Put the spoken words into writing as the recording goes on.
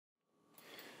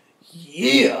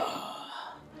Yeah.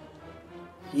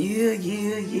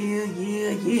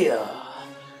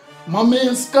 My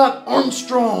man Scott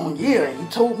Armstrong, he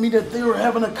told me that they were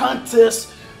having a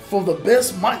contest for the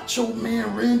best Macho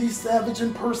Man Randy Savage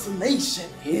impersonation.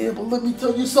 Yeah, but let me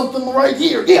tell you something right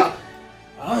here. Yeah,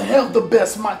 I have the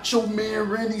best Macho Man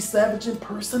Randy Savage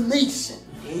impersonation.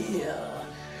 Yeah.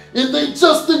 And they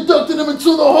just inducted him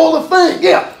into the Hall of Fame.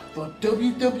 Yeah, the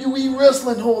WWE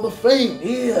Wrestling Hall of Fame.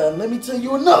 Yeah, and let me tell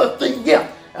you another thing.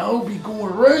 Yeah, I'll be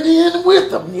going right in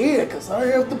with them. Yeah, because I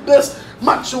have the best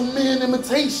Macho Man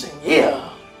imitation. Yeah.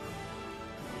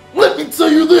 Let me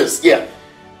tell you this. Yeah.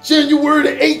 January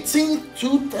the 18th,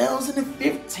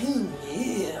 2015.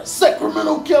 Yeah.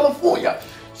 Sacramento, California.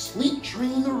 Sleep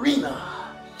Train Arena.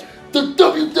 The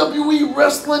WWE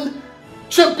Wrestling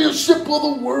Championship of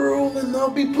the World, and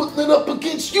I'll be putting it up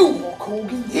against you, Hulk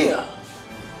Hogan. Yeah.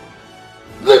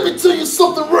 Let me tell you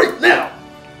something right now.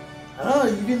 I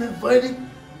even invited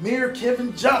Mayor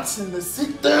Kevin Johnson to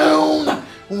sit down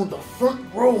on the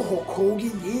front row, Hulk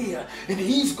Hogan. Yeah. And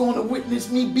he's going to witness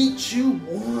me beat you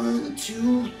 1,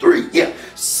 2, 3. Yeah.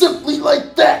 Simply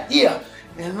like that. Yeah.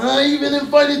 And I even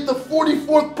invited the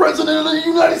 44th President of the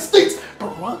United States,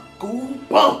 Barack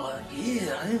Obama.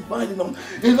 Yeah, I invited him,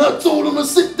 and I told him to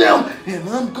sit down, and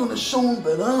I'm gonna show him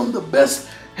that I'm the best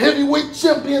heavyweight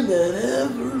champion that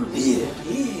ever lived.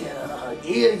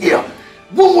 Yeah.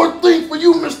 One more thing for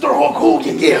you, Mr. Hulk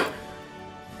Hogan. Yeah.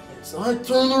 As I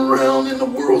turn around and the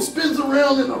world spins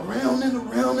around and around and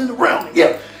around and around.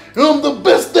 Yeah. I'm the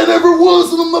best that ever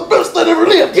was, and I'm the best that ever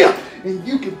lived. Yeah. And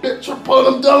you can bet your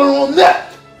bottom dollar on that.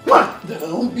 That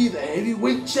I'll be the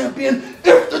heavyweight champion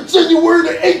after January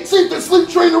the 18th at Sleep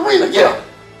Train Arena. Yeah.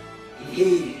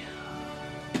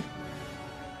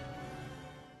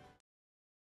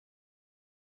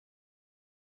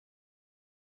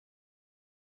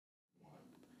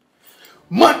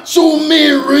 Macho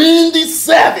Man Randy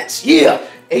Savage, yeah,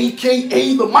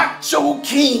 aka the Macho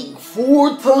King,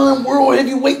 4-time World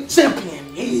Heavyweight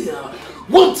Champion, yeah,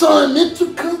 1-time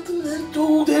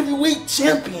Intercontinental Heavyweight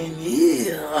Champion,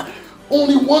 yeah.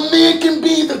 Only one man can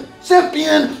be the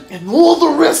champion, and all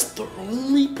the rest are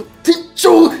only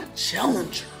potential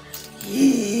challengers,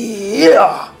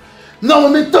 yeah. Now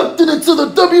I'm inducted into the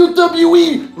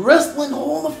WWE Wrestling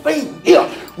Hall of Fame, yeah.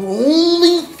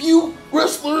 Only few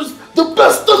wrestlers, the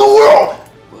best in the world,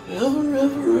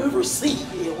 will ever see,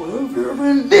 yeah, will ever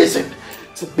envision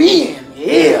to be in,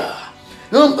 yeah.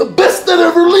 I'm the best that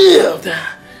ever lived.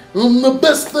 I'm the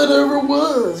best that ever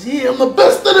was, yeah. I'm the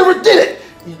best that ever did it.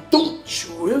 And don't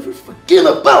you ever forget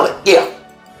about it,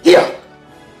 yeah.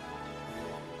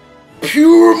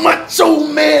 Pure macho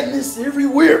madness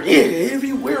everywhere, yeah,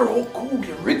 everywhere. Hulk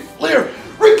Hogan, Ric Flair,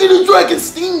 Ricky the Dragon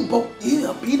Steamboat, yeah,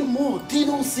 I beat them all.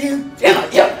 Tito Santana,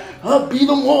 yeah, I beat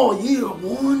them all, yeah.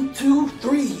 1, 2,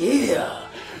 3, yeah.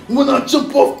 When I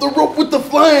jump off the rope with the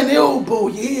flying elbow,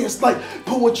 yeah, it's like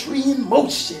poetry in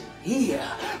motion,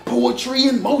 yeah, poetry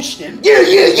in motion,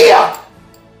 yeah.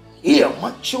 Yeah,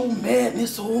 macho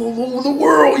madness all over the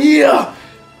world, yeah.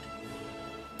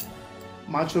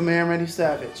 Macho Man Randy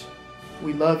Savage,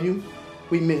 we love you,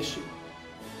 we miss you.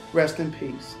 Rest in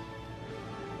peace.